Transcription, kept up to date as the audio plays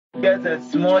get a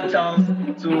small chance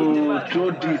to throw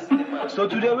this. So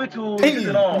today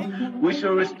we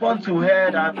should respond to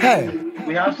her that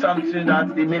we have something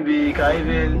that maybe can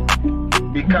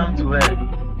even become to her.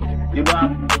 You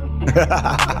know?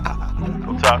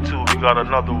 Top two, we got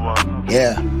another one.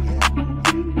 Yeah.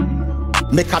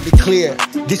 Make her be clear,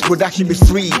 this production be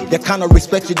free. The kind of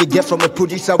respect you get from a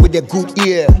producer with a good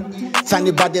ear.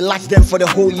 Sign by the likes them for the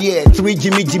whole year. 3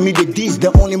 Jimmy, the D's,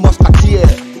 the only musketeer.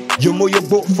 You mo your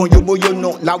boat from you mo your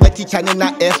no. La we teacher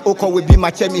na F, Oko will be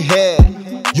my chemi hair.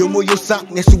 You mo your son,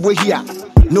 nesu we here.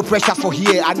 No pressure for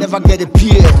here, I never get a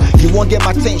peer. You won't get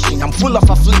my attention, I'm full of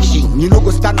affliction. You know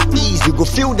go stand at ease, you go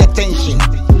feel the tension.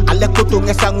 I let go to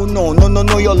ngesangu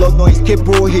no, your lord no escape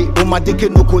bro he. O my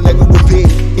deke no ko lego go pay.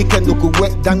 Ike no ko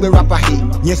wet dangwe rapper he.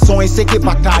 Nye son seke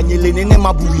bata nye lene ne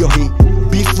mabu yo he.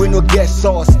 Beef we no get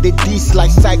sauce, they diss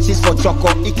like side chicks for choco.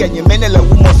 Ike nye menele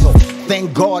umoso.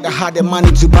 Thank God I had the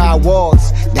money to buy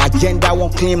awards. The agenda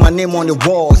won't claim my name on the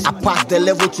walls. I passed the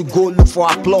level to go look for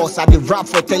applause. I did rap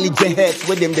for intelligent heads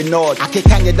with them the nod. I can't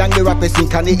dangme rappers in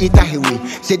can eat a hiwi.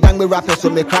 Say dangme rappers so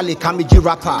me crowley can be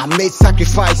rapper. I made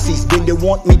sacrifices, then they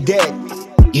want me dead.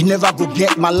 You never go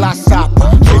get my last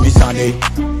supper. Baby Sunday,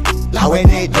 la when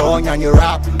they done on your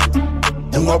rap.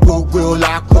 Don't go go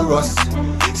la chorus.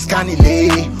 Scanny lay,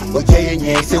 oje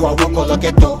yenye say wa woko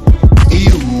loketo.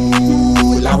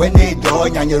 La when they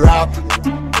done on your rap.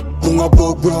 Ungo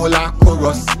go la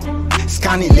chorus.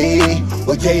 Scanny lay,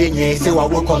 oje yenye say wa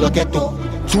woko loketo.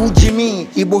 2 Jimmy,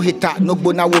 Ibo hitter, no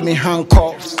bona women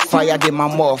handcuffs. Fire them my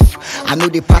mouth. I know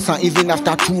they pass on even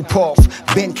after 2 puff.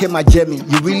 Ben came my Jemmy,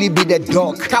 you really be the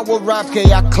dog. Kawo rap ke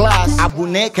ya class.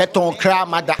 Abune keton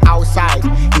cram at the outside.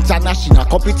 International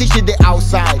competition the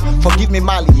outside. Forgive me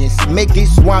Malians, make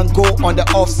this one go on the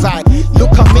offside.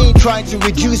 Look at me trying to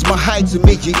reduce my height to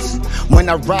midgets. When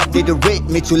I rap, they rate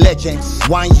me to legends.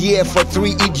 1 year for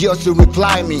 3 idiots to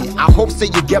reply me. I hope say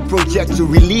you get project to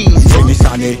release.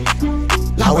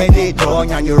 La when they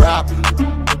done on your rap,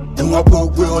 don't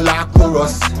go la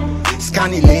chorus.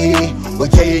 Scanny lay,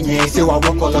 oje yenye say wa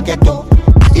woko loketo.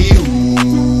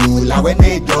 La when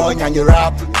they done on your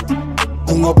rap,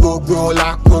 don't go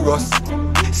la chorus.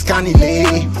 Scanny lay,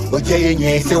 oje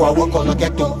yenye say wa woko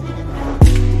loketo.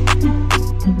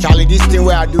 Charlie, this thing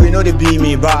where I do, you know they be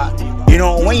me, but you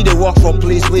know when you dey walk from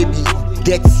place where be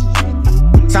dirty,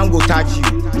 some go touch you,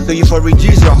 so you for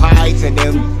reduce your height and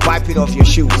then wipe it off your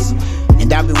shoes. And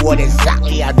that be what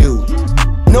exactly I do.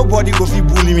 Nobody go feel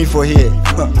bully me for here.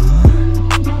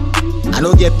 I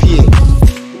don't get paid.